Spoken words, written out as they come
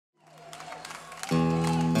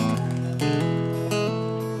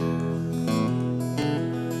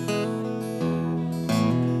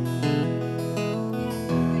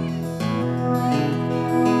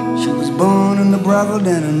brothel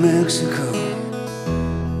down in Mexico,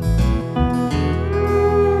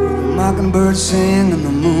 where the mockingbird sang and the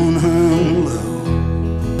moon hung low.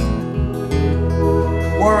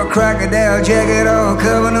 Wore a crocodile jacket all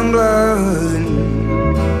covered in blood,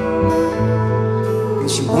 and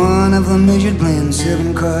she one of the midget playing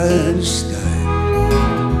 7-card stud.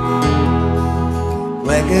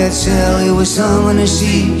 Black-eyed Sally was someone to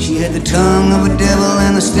see. She had the tongue of a devil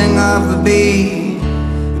and the sting of a bee,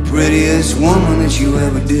 the prettiest woman that you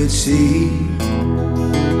ever did see.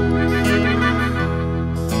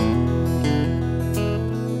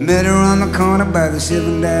 Met her on the corner by the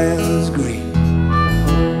 7 Dials Green,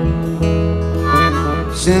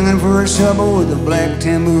 singing for a supper with a black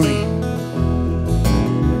tambourine.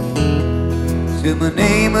 Said my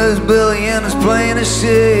name is Billy and it's plain to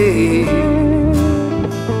see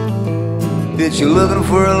that you're looking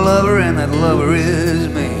for a lover and that lover is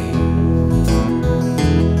me.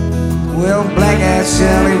 Well, black-eyed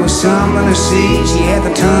Sally was something to see. She had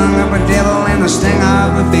the tongue of a devil and the sting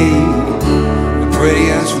of a bee, the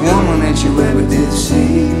prettiest woman that you ever did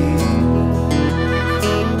see.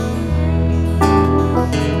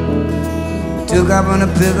 Took off in a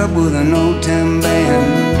pickup with an old-time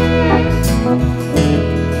band,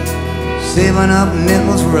 saving up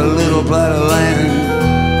nickels for a little plot of land.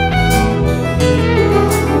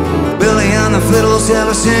 Billy on the fiddle,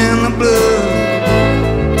 Sally singing the blues,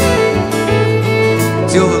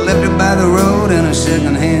 till they left her by the road in a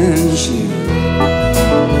second-hand shoe.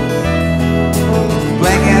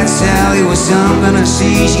 Black-eyed Sally was something to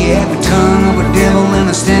see. She had the tongue of a devil and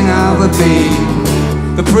the sting of a bee,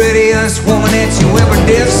 the prettiest woman that you ever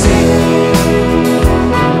did see.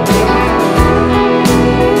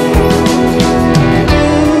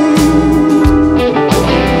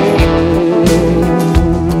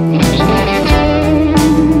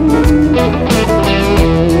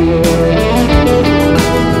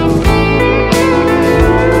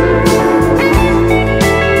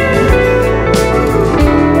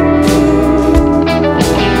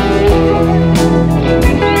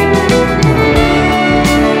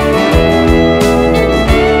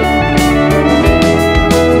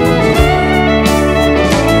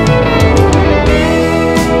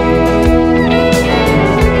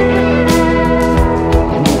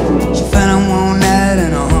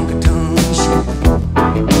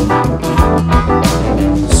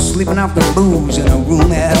 Sleeping off the booze in a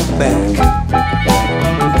room out back,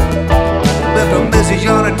 left a message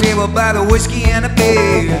on the table by the whiskey and the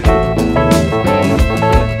beer,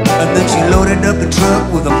 and then she loaded up the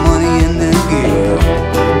truck with the money and the gear.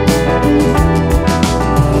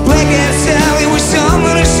 Black-eyed Sally was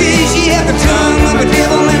someone to see. She had the tongue of a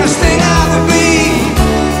devil and the sting of a bee,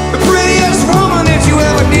 the prettiest woman that you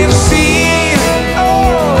ever did see.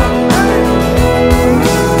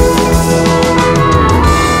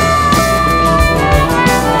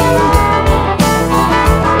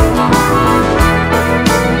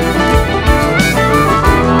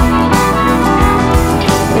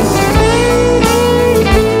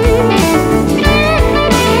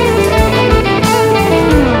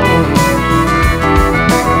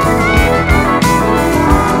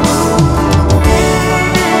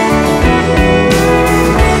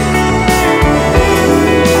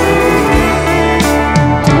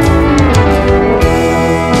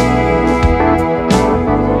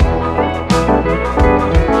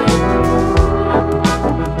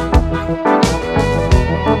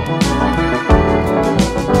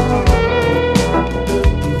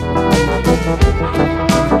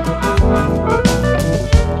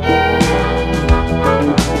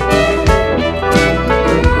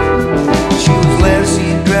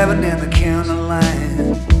 Down the county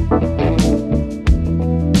line,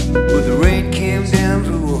 where the rain came down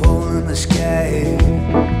through a hole in the sky.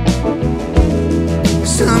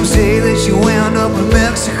 Some say that she wound up in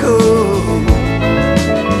Mexico,